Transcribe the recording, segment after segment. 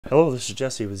Hello, this is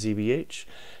Jesse with ZBH.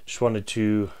 Just wanted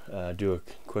to do a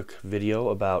quick video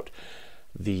about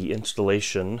the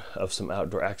installation of some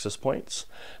outdoor access points.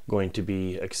 I'm going to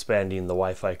be expanding the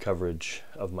Wi-Fi coverage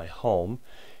of my home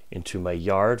into my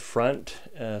yard, front,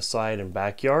 side, and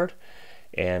backyard.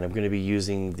 And I'm going to be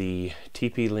using the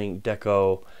TP-Link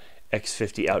Deco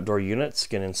X20 outdoor units.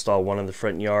 Going to install one in the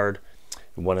front yard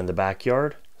and one in the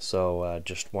backyard. So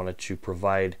just wanted to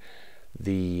provide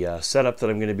the setup that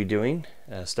I'm going to be doing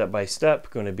step by step.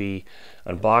 Going to be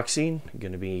unboxing,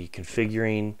 going to be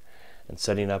configuring and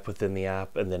setting up within the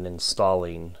app, and then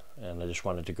installing. And I just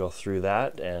wanted to go through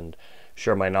that and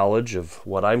share my knowledge of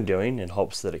what I'm doing in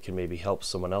hopes that it can maybe help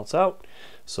someone else out.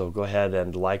 So go ahead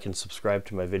and like and subscribe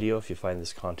to my video if you find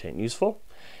this content useful,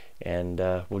 and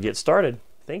we'll get started.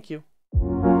 Thank you.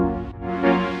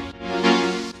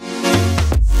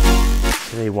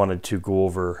 Today I wanted to go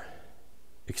over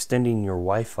extending your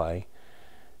Wi-Fi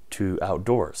to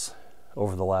outdoors.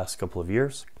 Over the last couple of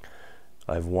years,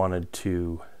 I've wanted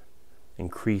to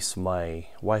increase my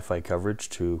Wi-Fi coverage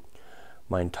to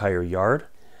my entire yard.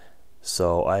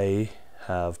 So I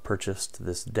have purchased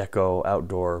this Deco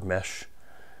outdoor mesh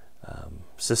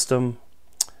system.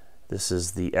 This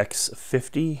is the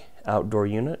X50 outdoor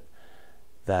unit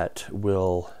that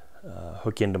will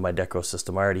hook into my Deco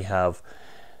system. I already have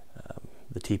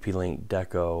the TP-Link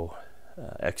Deco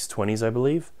X20s, I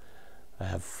believe. I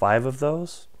have 5 of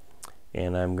those,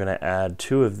 and I'm going to add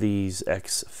 2 of these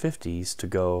X50s to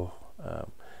go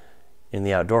in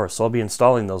the outdoors. So I'll be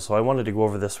installing those. So I wanted to go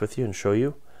over this with you and show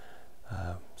you.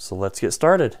 So let's get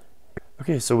started.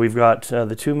 Okay, so we've got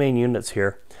the 2 main units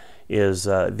here. Is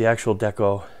the actual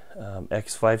Deco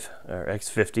X5 or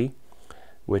X50,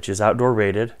 which is outdoor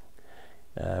rated,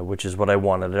 which is what I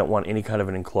wanted. I don't want any kind of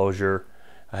an enclosure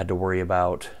I had to worry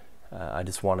about. I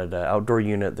just wanted an outdoor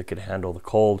unit that could handle the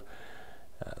cold,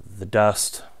 the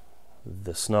dust,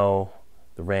 the snow,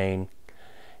 the rain.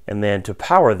 And then to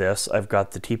power this, I've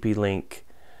got the TP-Link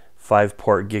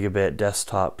 5-port gigabit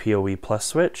desktop PoE plus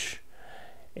switch,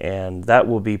 and that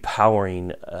will be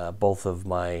powering both of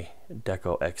my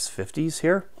Deco X50s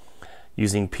here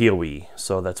using PoE.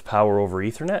 So that's power over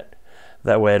Ethernet.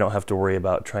 That way I don't have to worry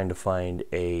about trying to find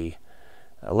a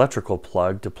electrical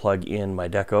plug to plug in my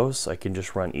Decos. I can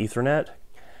just run Ethernet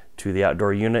to the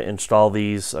outdoor unit, install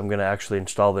these. I'm going to actually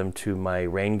install them to my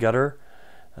rain gutter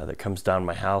that comes down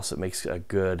my house. It makes a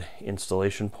good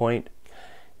installation point,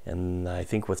 and I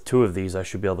think with 2 of these I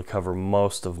should be able to cover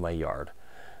most of my yard.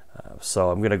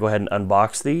 So I'm going to go ahead and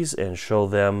unbox these and show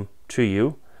them to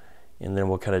you, and then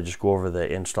we'll kind of just go over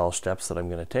the install steps that I'm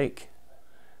going to take.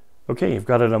 Okay, you've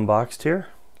got it unboxed here.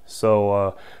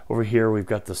 So over here we've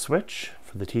got the switch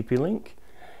for the TP-Link,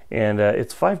 and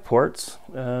it's 5 ports,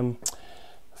 1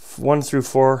 through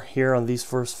 4 here on these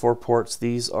first 4 ports.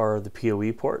 These are the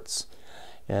PoE ports,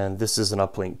 and this is an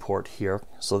uplink port here.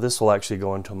 So this will actually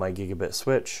go into my gigabit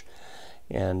switch,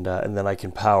 and then I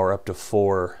can power up to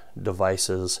 4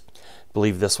 devices. I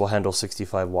believe this will handle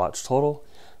 65 watts total.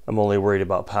 I'm only worried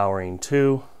about powering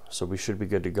 2, so we should be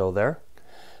good to go there.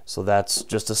 So that's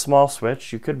just a small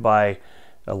switch. You could buy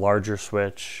a larger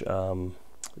switch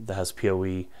that has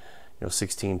PoE,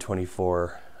 16,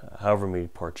 24, however many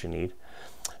ports you need.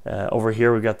 Over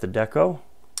here we've got the Deco.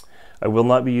 I will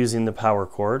not be using the power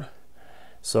cord.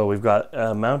 So we've got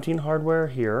mounting hardware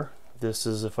here. This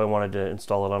is if I wanted to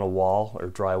install it on a wall or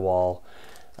drywall.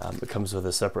 It comes with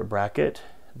a separate bracket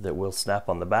that will snap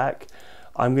on the back.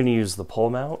 I'm going to use the pole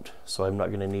mount, so I'm not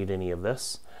going to need any of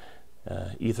this.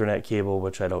 Ethernet cable,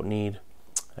 which I don't need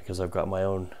because I've got my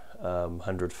own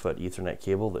 100-foot Ethernet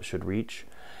cable that should reach.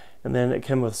 And then it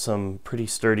came with some pretty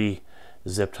sturdy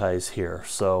zip ties here.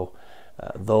 So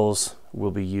those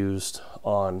will be used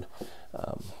on,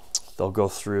 they'll go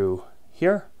through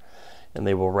here and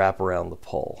they will wrap around the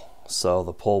pole. So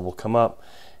the pole will come up,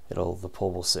 the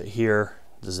pole will sit here,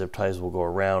 the zip ties will go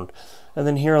around. And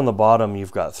then here on the bottom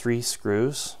you've got 3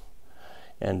 screws.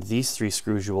 And these 3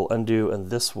 screws you will undo, and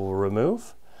this will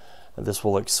remove. And this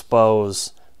will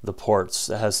expose the ports.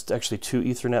 It has actually 2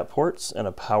 Ethernet ports and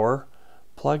a power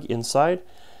plug inside.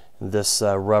 And this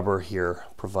rubber here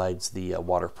provides the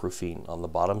waterproofing on the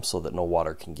bottom so that no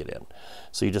water can get in.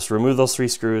 So you just remove those 3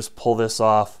 screws, pull this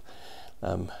off,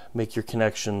 make your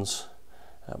connections,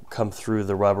 come through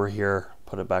the rubber here,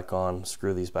 put it back on,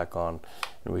 screw these back on,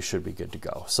 and we should be good to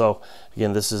go. So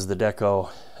again, this is the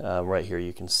Deco. Right here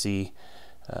you can see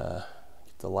get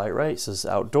the light right. It says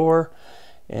outdoor,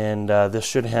 and this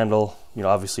should handle,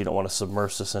 obviously you don't want to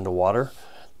submerge this into water,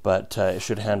 but it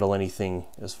should handle anything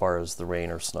as far as the rain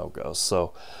or snow goes.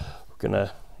 So we're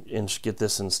gonna get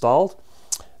this installed.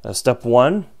 Step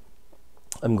 1,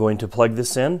 I'm going to plug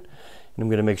this in, And I'm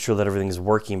going to make sure that everything's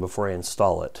working before I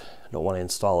install it. I don't want to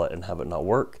install it and have it not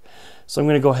work. So I'm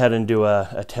going to go ahead and do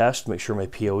a test, make sure my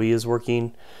PoE is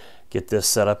working, get this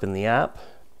set up in the app,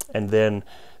 and then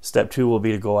step 2 will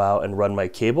be to go out and run my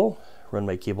cable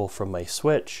from my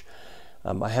switch.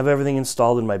 I have everything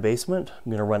installed in my basement.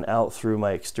 I'm going to run out through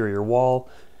my exterior wall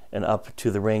and up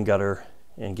to the rain gutter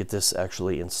and get this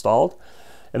actually installed.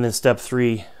 And then step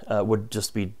 3 would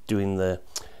just be doing the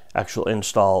actual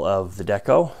install of the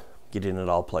Deco, getting it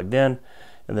all plugged in.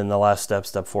 And then the last step,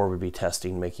 step 4, would be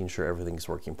testing, making sure everything's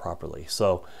working properly.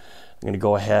 So I'm going to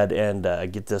go ahead and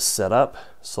get this set up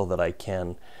so that I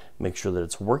can make sure that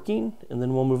it's working, and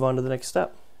then we'll move on to the next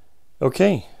step.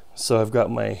 Okay, so I've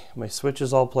got my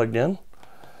switches all plugged in.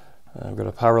 I've got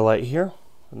a power light here,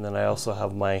 and then I also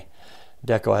have my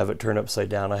Deco. I have it turned upside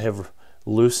down. I have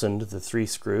loosened the 3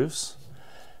 screws.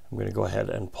 I'm going to go ahead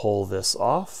and pull this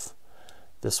off.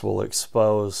 This will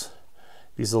expose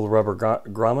these little rubber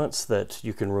grommets that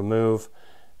you can remove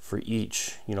for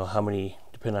each,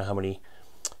 depending on how many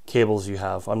cables you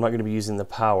have. I'm not going to be using the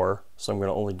power, so I'm going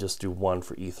to only just do one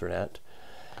for Ethernet.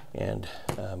 And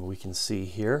we can see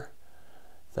here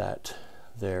that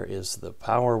there is the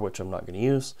power, which I'm not going to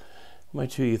use, my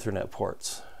 2 Ethernet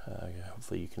ports.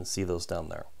 Hopefully you can see those down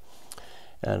there.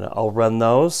 And I'll run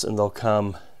those, and they'll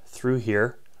come through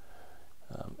here.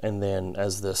 And then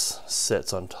as this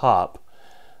sits on top,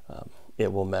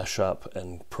 it will mesh up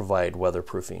and provide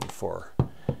weatherproofing for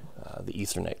the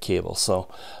Ethernet cable. So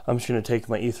I'm just going to take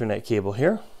my Ethernet cable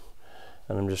here,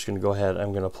 and I'm just going to go ahead,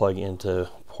 I'm going to plug into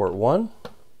port 1,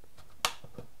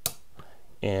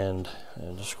 and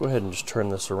just go ahead and just turn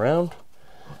this around.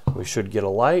 We should get a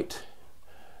light,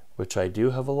 which I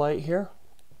do have a light here,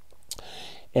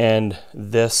 and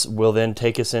this will then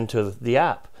take us into the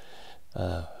app.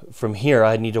 From here,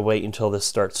 I need to wait until this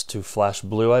starts to flash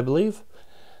blue, I believe.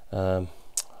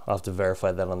 I'll have to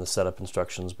verify that on the setup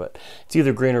instructions, but it's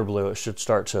either green or blue. It should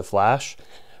start to flash,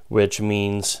 which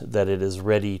means that it is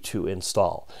ready to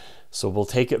install. So we'll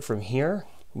take it from here.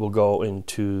 We'll go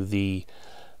into the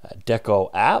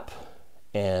Deco app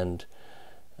and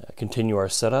continue our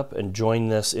setup and join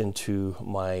this into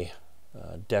my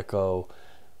Deco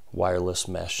wireless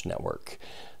mesh network.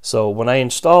 So when I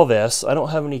install this, I don't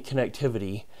have any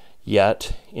connectivity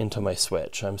yet into my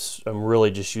switch. I'm really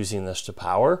just using this to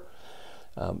power.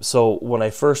 So when I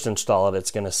first install it,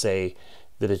 it's going to say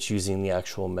that it's using the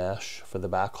actual mesh for the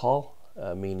backhaul,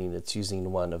 meaning it's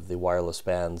using one of the wireless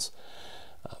bands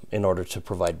in order to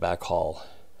provide backhaul.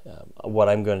 What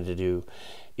I'm going to do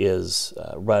is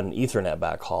run Ethernet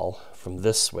backhaul from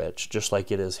this switch, just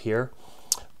like it is here,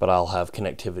 but I'll have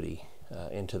connectivity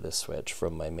into this switch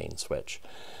from my main switch.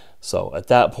 So at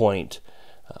that point,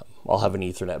 I'll have an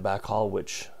Ethernet backhaul,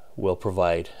 which will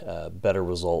provide better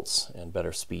results and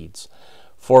better speeds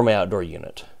for my outdoor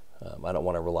unit. I don't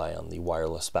want to rely on the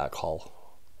wireless backhaul,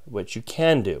 which you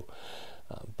can do.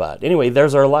 But anyway,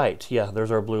 there's our light. Yeah,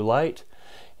 there's our blue light.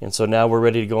 And so now we're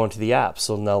ready to go into the app.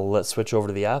 So now let's switch over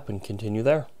to the app and continue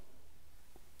there.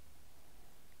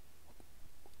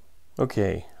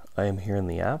 Okay, I am here in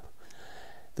the app.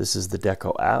 This is the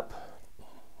Deco app.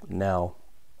 Now,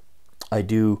 I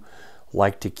do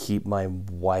like to keep my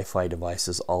Wi-Fi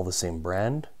devices all the same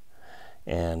brand,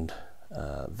 and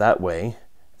that way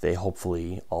they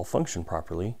hopefully all function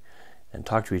properly and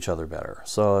talk to each other better.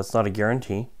 So it's not a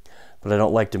guarantee, but I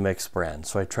don't like to mix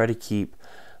brands. So I try to keep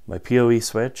my PoE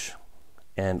switch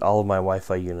and all of my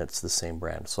Wi-Fi units the same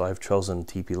brand. So I've chosen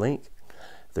TP-Link,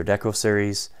 their Deco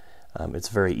series. It's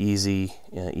very easy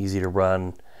to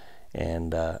run,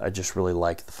 and I just really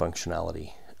like the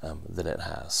functionality that it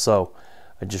has. So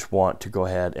I just want to go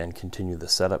ahead and continue the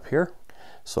setup here.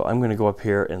 So I'm going to go up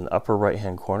here in the upper right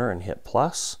hand corner and hit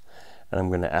plus, and I'm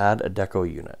going to add a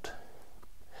Deco unit.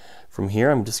 From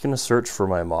here, I'm just going to search for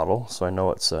my model, so I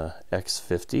know it's a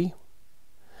X50,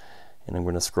 and I'm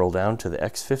going to scroll down to the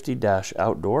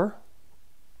X50-Outdoor.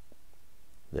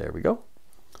 There we go.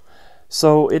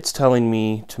 So it's telling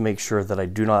me to make sure that I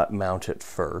do not mount it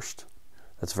first.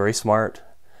 That's very smart,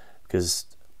 because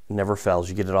it never fails.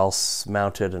 You get it all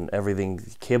mounted and everything,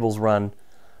 the cables run,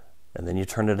 and then you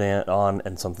turn it on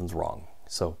and something's wrong.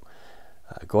 So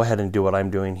go ahead and do what I'm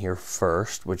doing here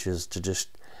first, which is to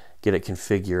just get it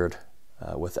configured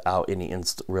without any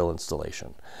real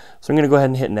installation. So I'm going to go ahead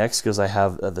and hit next, because I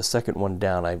have the second one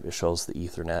down. It shows the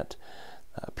Ethernet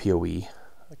PoE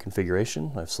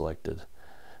configuration. I've selected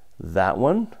that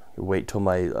one. Wait till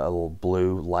my little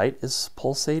blue light is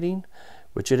pulsating,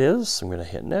 which it is. I'm going to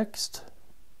hit next,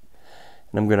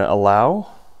 and I'm going to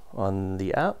allow on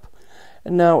the app.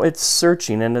 And now it's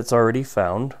searching, and it's already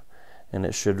found, and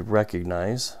it should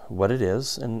recognize what it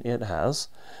is, and it has.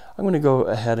 I'm going to go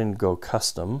ahead and go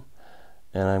custom,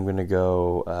 and I'm going to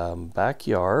go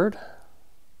backyard,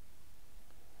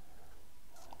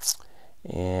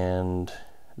 and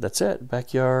that's it.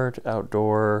 Backyard,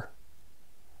 outdoor,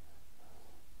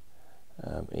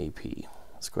 AP.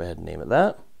 Let's go ahead and name it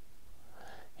that.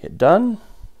 Hit done.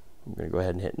 I'm going to go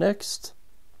ahead and hit next.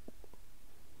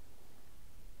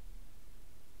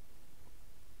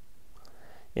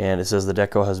 And it says the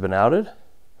deco has been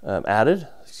added,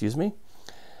 excuse me.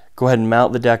 Go ahead and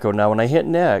mount the deco. Now when I hit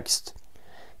next,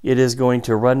 it is going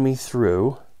to run me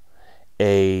through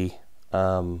a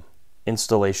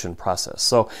installation process.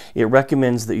 So it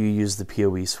recommends that you use the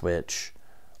PoE switch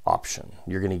option.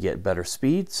 You're going to get better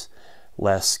speeds,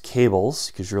 less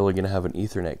cables, because you're only going to have an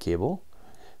Ethernet cable.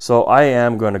 So I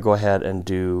am going to go ahead and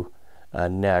do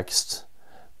next,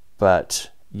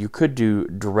 but you could do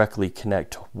directly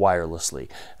connect wirelessly,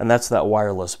 and that's that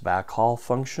wireless backhaul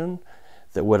function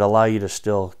that would allow you to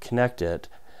still connect it.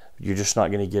 You're just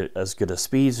not going to get as good of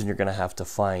speeds, and you're going to have to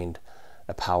find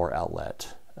a power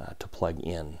outlet to plug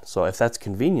in. So if that's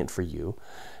convenient for you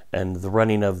and the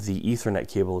running of the Ethernet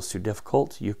cable is too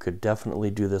difficult, you could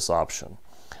definitely do this option.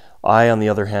 I, on the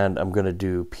other hand, I'm going to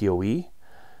do PoE,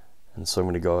 and so I'm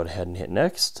going to go ahead and hit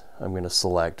next. I'm going to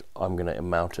select, I'm going to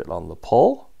mount it on the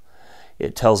pole.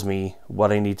 It tells me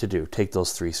what I need to do. Take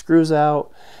those 3 screws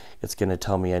out. It's going to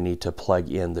tell me I need to plug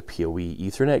in the PoE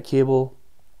Ethernet cable,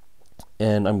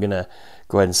 and I'm going to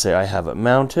go ahead and say I have it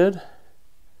mounted,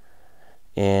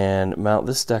 and mount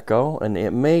this deco. And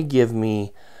it may give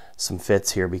me some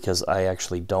fits here because I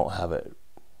actually don't have it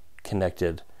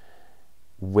connected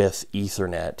with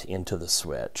Ethernet into the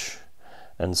switch.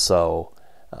 And so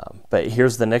but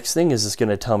here's the next thing, is it's going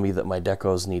to tell me that my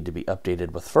decos need to be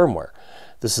updated with firmware.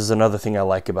 This is another thing I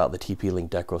like about the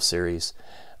TP-Link Deco series,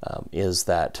 is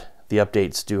that the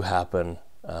updates do happen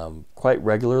quite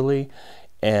regularly,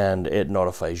 and it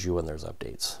notifies you when there's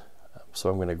updates. So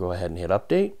I'm going to go ahead and hit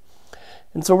update.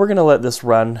 And so we're going to let this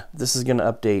run. This is going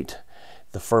to update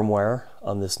the firmware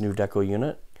on this new Deco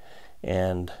unit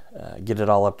and get it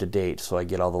all up to date, so I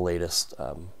get all the latest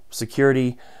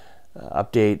security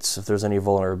updates. If there's any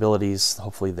vulnerabilities,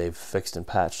 hopefully they've fixed and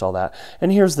patched all that.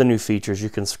 And here's the new features. You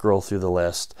can scroll through the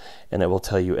list and it will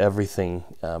tell you everything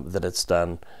that it's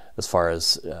done as far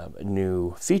as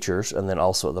new features, and then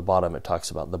also at the bottom it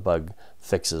talks about the bug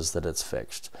fixes that it's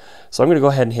fixed. So I'm going to go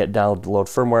ahead and hit download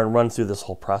firmware and run through this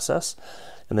whole process,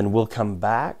 and then we'll come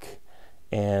back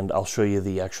and I'll show you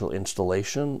the actual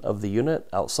installation of the unit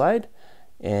outside,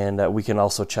 and we can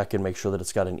also check and make sure that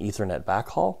it's got an Ethernet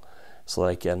backhaul, so that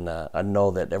I can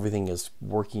know that everything is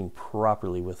working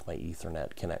properly with my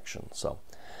Ethernet connection. So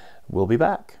we'll be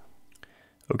back.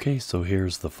 Okay, so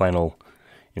here's the final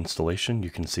installation. You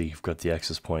can see you've got the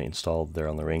access point installed there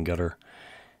on the rain gutter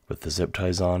with the zip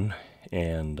ties on,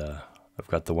 and I've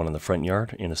got the one in the front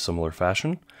yard in a similar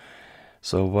fashion.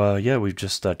 So yeah, we've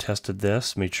just tested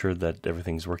this, made sure that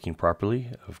everything's working properly.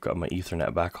 I've got my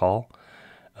Ethernet backhaul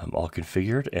all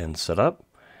configured and set up.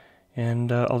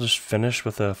 And I'll just finish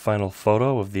with a final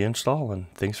photo of the install, and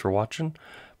thanks for watching.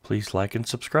 Please like and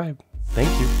subscribe. Thank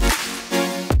you.